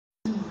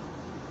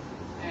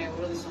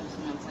wrote this song, so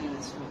I'm not playing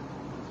this song.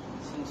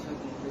 This song's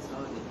fucking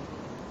retarded.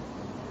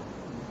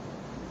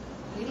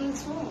 You know the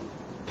song.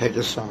 Pick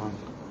a song.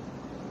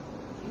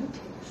 You pick a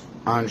song.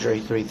 Andre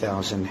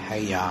 3000,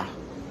 Hey Ya.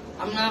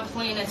 I'm not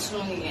playing that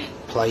song again.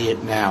 Play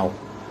it now.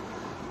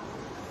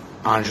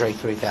 Andre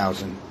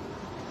 3000.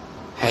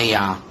 Hey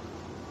Ya.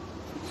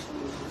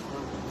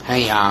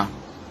 Hey Ya.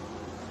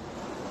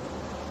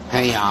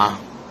 Hey Ya.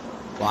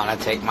 Wanna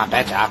take my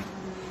better?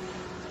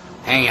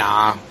 Hey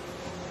Ya.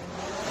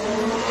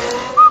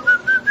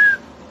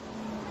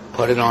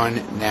 Put it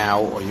on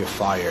now or you're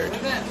fired.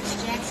 What about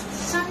Miss Jackson's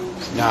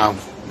son? No.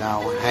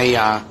 Hey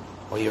Ya,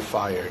 or you're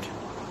fired. Do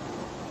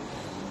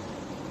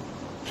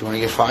you want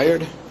to get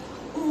fired?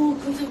 Ooh,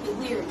 comes up the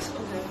lyrics.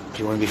 Okay. Do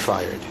you want to be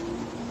fired?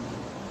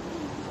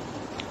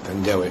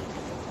 Then do it.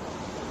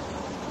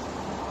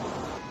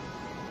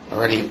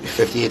 Already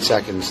 58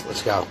 seconds.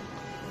 Let's go.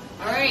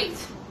 Alright.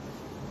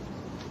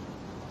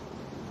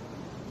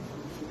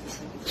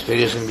 This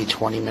video's going to be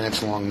 20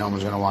 minutes long. No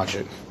one's going to watch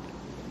it.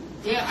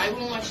 Yeah, I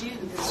won't watch you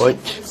because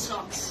Put it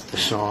sucks. the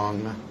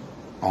song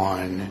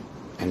on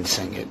and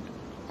sing it,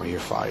 or you're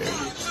fired.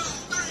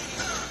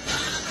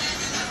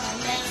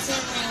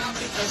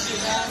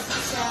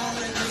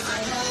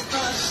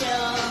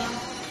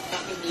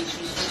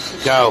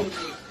 Go.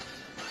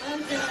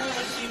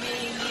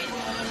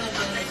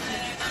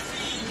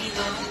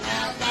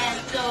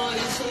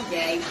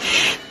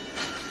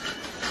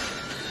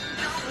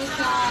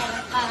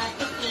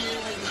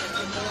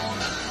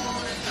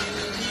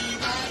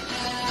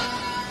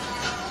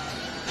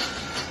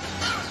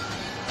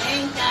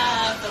 Thank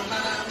God for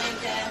mom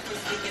and dad for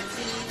sticking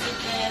two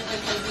together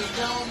because we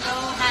don't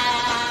know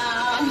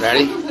how.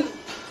 Ready?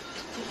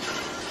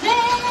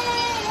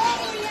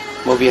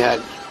 Move your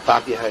head.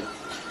 Pop your head.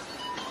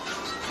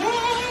 Hey,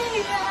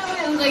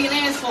 I look like an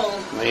asshole.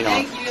 No, you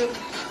don't. Thank you.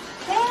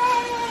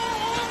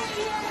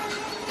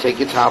 Take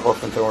your top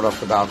off and throw it off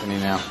the balcony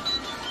now.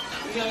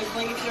 You gonna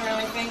fling it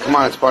around my finger? Come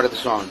on, it's part of the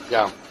song.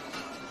 Go.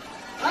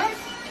 What?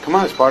 Come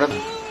on, it's part of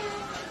it.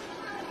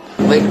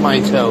 Lick my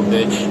toe,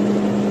 bitch.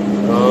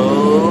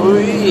 Oh,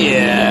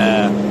 yeah.